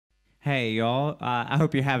Hey, y'all. I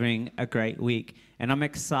hope you're having a great week. And I'm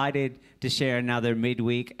excited to share another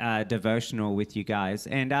midweek devotional with you guys.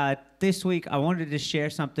 And this week, I wanted to share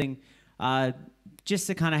something just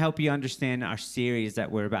to kind of help you understand our series that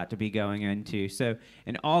we're about to be going into. So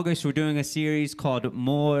in August, we're doing a series called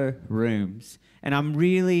More Rooms. And I'm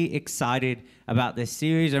really excited about this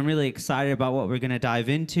series. I'm really excited about what we're going to dive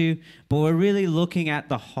into. But we're really looking at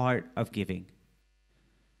the heart of giving.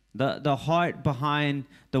 The heart behind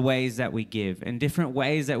the ways that we give and different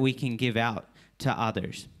ways that we can give out to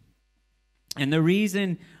others. And the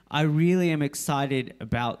reason I really am excited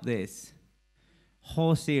about this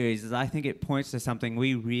whole series is I think it points to something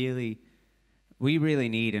we really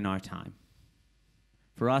need in our time.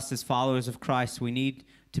 For us as followers of Christ, we need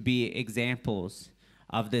to be examples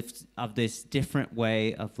of this different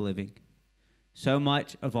way of living. So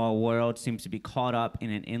much of our world seems to be caught up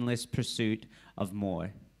in an endless pursuit of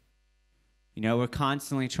more. You know, we're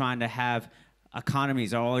constantly trying to have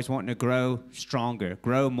economies are always wanting to grow stronger,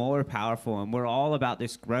 grow more powerful, and we're all about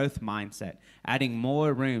this growth mindset, adding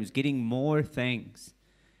more rooms, getting more things.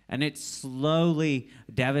 And it's slowly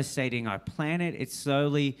devastating our planet. It's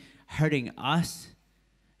slowly hurting us.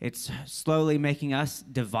 It's slowly making us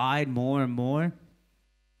divide more and more.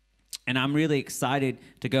 And I'm really excited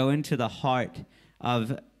to go into the heart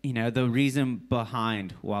of, the reason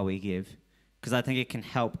behind why we give, because I think it can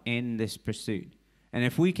help in this pursuit. And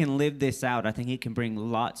if we can live this out, I think it can bring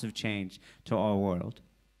lots of change to our world.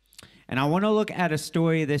 And I want to look at a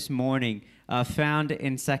story this morning found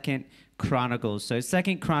in 2 Chronicles. So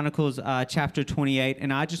 2 Chronicles chapter 28,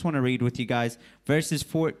 and I just want to read with you guys verses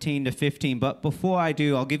 14 to 15. But before I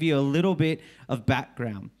do, I'll give you a little bit of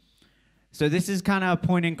background. So this is kind of a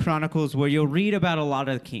point in Chronicles where you'll read about a lot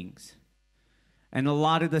of kings. And a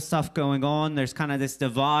lot of the stuff going on, there's kind of this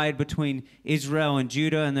divide between Israel and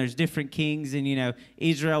Judah, and there's different kings, and,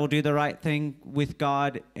 Israel will do the right thing with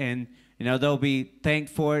God, and, they'll be thanked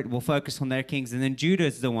for it. We'll focus on their kings, and then Judah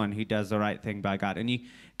is the one who does the right thing by God. And you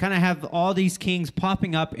kind of have all these kings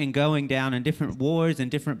popping up and going down in different wars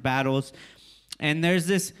and different battles, and there's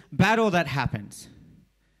this battle that happens.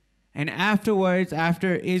 And afterwards,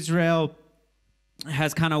 after Israel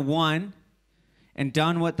has kind of won and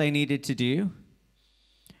done what they needed to do,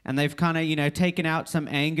 and they've kind of, taken out some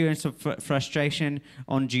anger and some frustration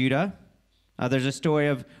on Judah. There's a story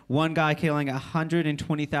of one guy killing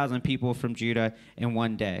 120,000 people from Judah in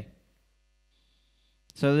one day.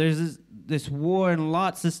 So there's this war and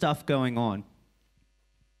lots of stuff going on.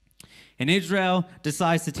 And Israel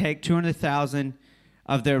decides to take 200,000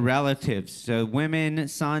 of their relatives, so women,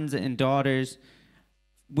 sons, and daughters,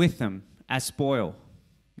 with them as spoil,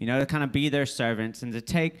 to kind of be their servants and to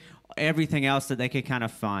take everything else that they could kind of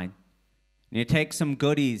find. And you take some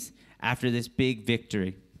goodies after this big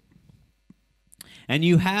victory. And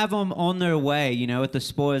you have them on their way, with the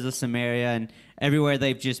spoils of Samaria and everywhere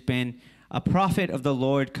they've just been. A prophet of the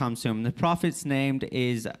Lord comes to him. The prophet's name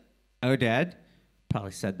is Oded.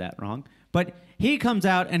 Probably said that wrong. But he comes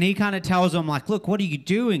out and he kind of tells them, look, what are you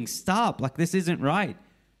doing? Stop. This isn't right.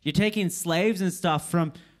 You're taking slaves and stuff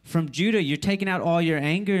from Judah. You're taking out all your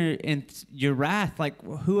anger and your wrath.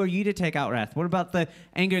 Who are you to take out wrath? What about the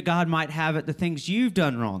anger God might have at the things you've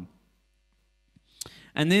done wrong?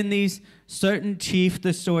 And then these certain chief,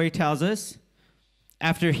 the story tells us,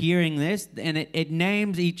 after hearing this, and it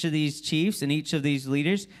names each of these chiefs and each of these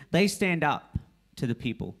leaders, they stand up to the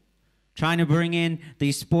people, trying to bring in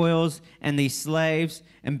these spoils and these slaves.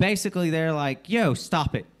 And basically they're like, yo,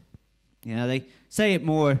 stop it. They say it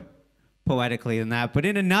more poetically than that, but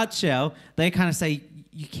in a nutshell, they kind of say,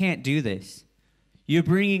 you can't do this. You're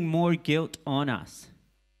bringing more guilt on us.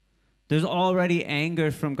 There's already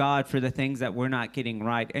anger from God for the things that we're not getting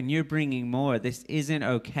right, and you're bringing more. This isn't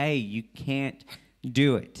okay. You can't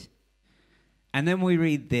do it. And then we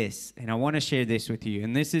read this, and I want to share this with you,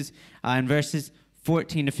 and this is in verses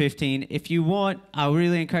 14 to 15. If you want, I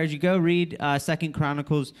really encourage you, go read 2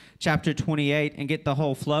 Chronicles chapter 28 and get the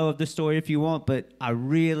whole flow of the story if you want, but I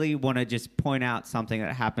really want to just point out something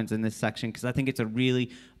that happens in this section because I think it's a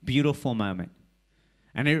really beautiful moment.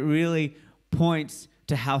 And it really points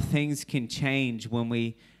to how things can change when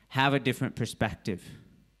we have a different perspective,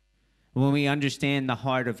 when we understand the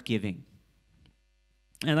heart of giving.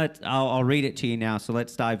 And I'll read it to you now, so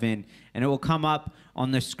let's dive in. And it will come up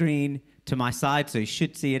on the screen to my side, so you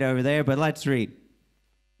should see it over there, but let's read.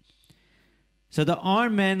 So the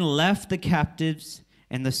armed men left the captives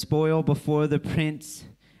and the spoil before the prince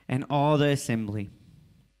and all the assembly.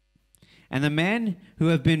 And the men who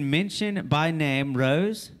have been mentioned by name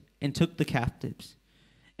rose and took the captives.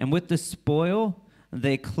 And with the spoil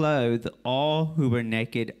they clothed all who were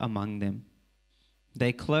naked among them.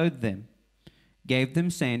 They clothed them, gave them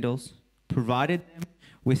sandals, provided them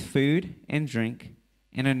with food and drink,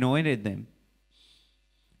 and anointed them.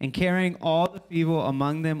 And carrying all the feeble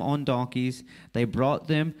among them on donkeys, they brought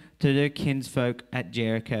them to their kinsfolk at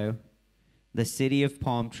Jericho, the city of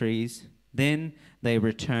palm trees. Then they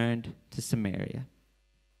returned to Samaria.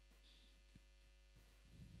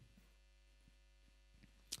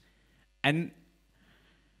 And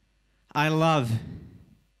I love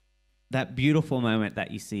that beautiful moment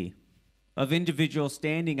that you see of individuals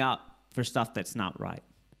standing up for stuff that's not right,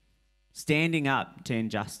 standing up to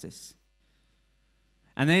injustice,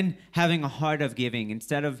 and then having a heart of giving.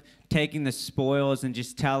 Instead of taking the spoils and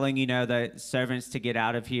just telling, the servants to get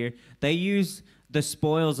out of here, they use the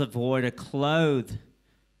spoils of war to clothe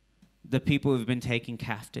the people who've been taken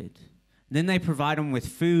captive. Then they provide them with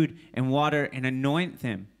food and water and anoint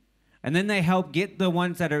them. And then they help get the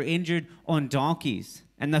ones that are injured on donkeys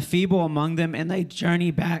and the feeble among them, and they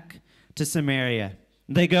journey back to Samaria.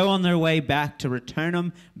 They go on their way back to return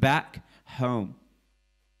them back home.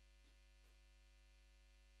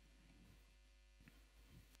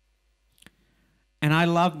 And I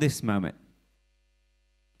love this moment.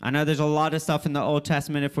 I know there's a lot of stuff in the Old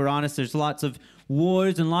Testament, if we're honest. There's lots of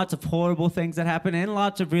wars and lots of horrible things that happen and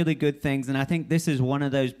lots of really good things. And I think this is one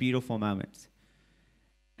of those beautiful moments.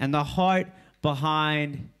 And the heart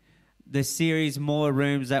behind the series More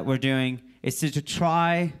Rooms that we're doing is to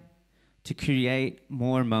try to create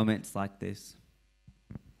more moments like this.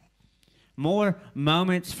 More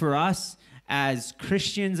moments for us as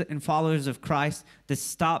Christians and followers of Christ to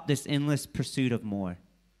stop this endless pursuit of more.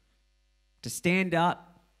 To stand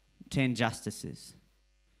up to injustices.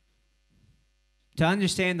 To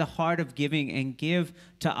understand the heart of giving and give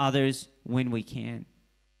to others when we can.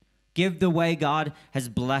 Give the way God has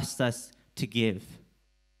blessed us to give.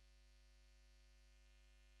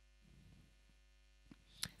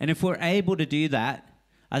 And if we're able to do that,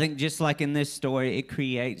 I think just like in this story, it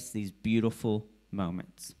creates these beautiful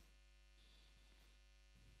moments.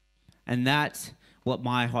 And that's what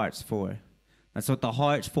my heart's for. That's what the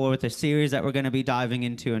heart's for with the series that we're going to be diving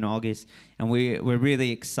into in August. And we're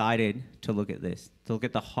really excited to look at this, to look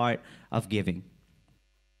at the heart of giving.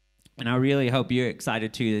 And I really hope you're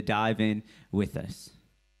excited too to dive in with us.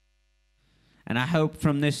 And I hope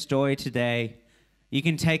from this story today, you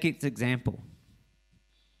can take its example.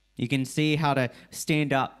 You can see how to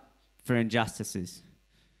stand up for injustices.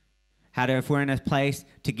 How to, if we're in a place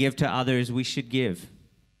to give to others, we should give,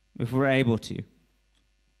 if we're able to.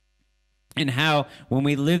 And how, when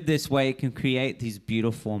we live this way, it can create these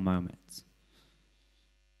beautiful moments.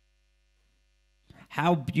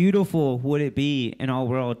 How beautiful would it be in our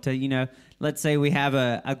world to, let's say we have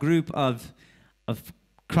a group of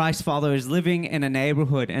Christ followers living in a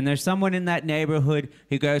neighborhood, and there's someone in that neighborhood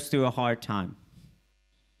who goes through a hard time.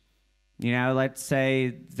 Let's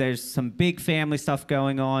say there's some big family stuff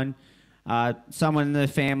going on. Someone in the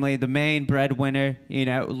family, the main breadwinner,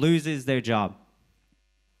 loses their job.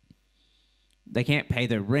 They can't pay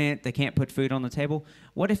their rent. They can't put food on the table.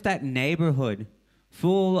 What if that neighborhood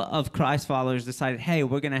full of Christ followers decided, hey,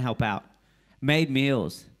 we're going to help out, made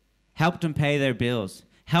meals, helped them pay their bills,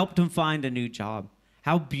 helped them find a new job?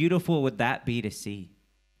 How beautiful would that be to see?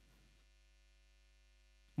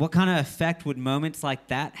 What kind of effect would moments like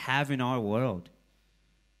that have in our world?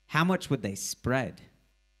 How much would they spread?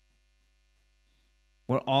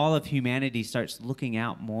 Where all of humanity starts looking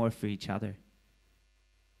out more for each other.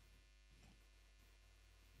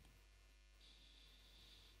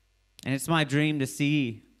 And it's my dream to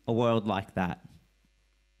see a world like that.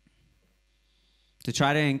 To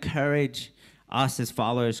try to encourage us as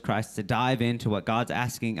followers of Christ to dive into what God's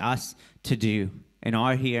asking us to do in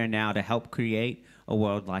our here and now to help create a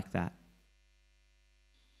world like that.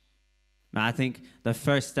 And I think the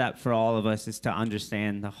first step for all of us is to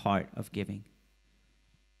understand the heart of giving.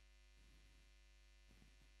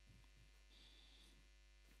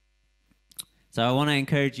 So I want to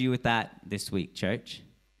encourage you with that this week, church.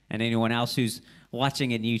 And anyone else who's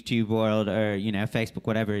watching in YouTube world or, Facebook,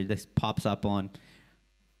 whatever this pops up on.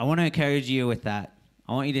 I want to encourage you with that.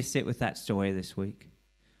 I want you to sit with that story this week.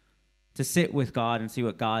 To sit with God and see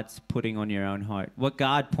what God's putting on your own heart. What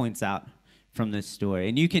God points out from this story.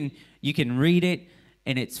 And you can read it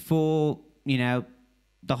in its full, the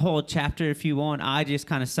whole chapter if you want. I just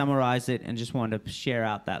kind of summarize it and just wanted to share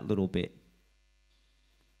out that little bit.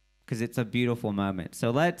 Because it's a beautiful moment.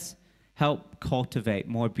 So let's help cultivate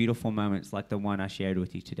more beautiful moments like the one I shared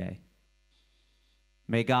with you today.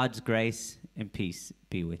 May God's grace and peace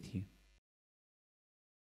be with you.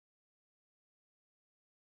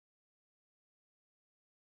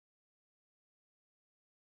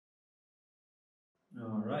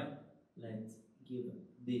 All right, let's give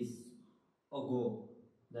this a go.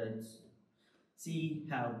 Let's see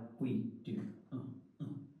how we do.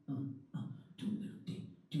 Do little things,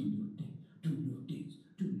 do little things, do little things,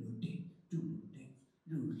 do little things, do little things,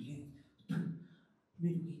 do little things.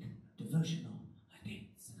 Midweek devotional. I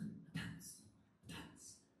dance, I dance, I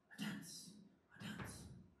dance, I dance, I dance,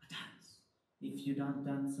 I dance. If you don't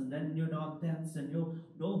dance, and then you're not dancing, you're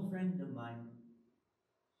no friend of mine.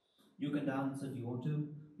 You can dance if you want to.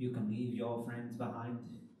 You can leave your friends behind.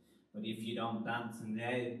 But if you don't dance and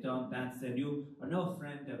they don't dance, then you are no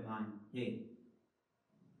friend of mine. Hey,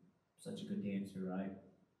 such a good dancer, right?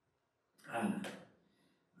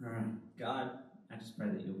 All right, God, I just pray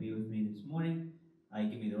that you'll be with me this morning.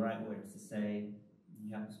 Give me the right words to say.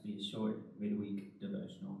 You have to be a short midweek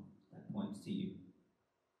devotional that points to you.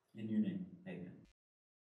 In your name, amen.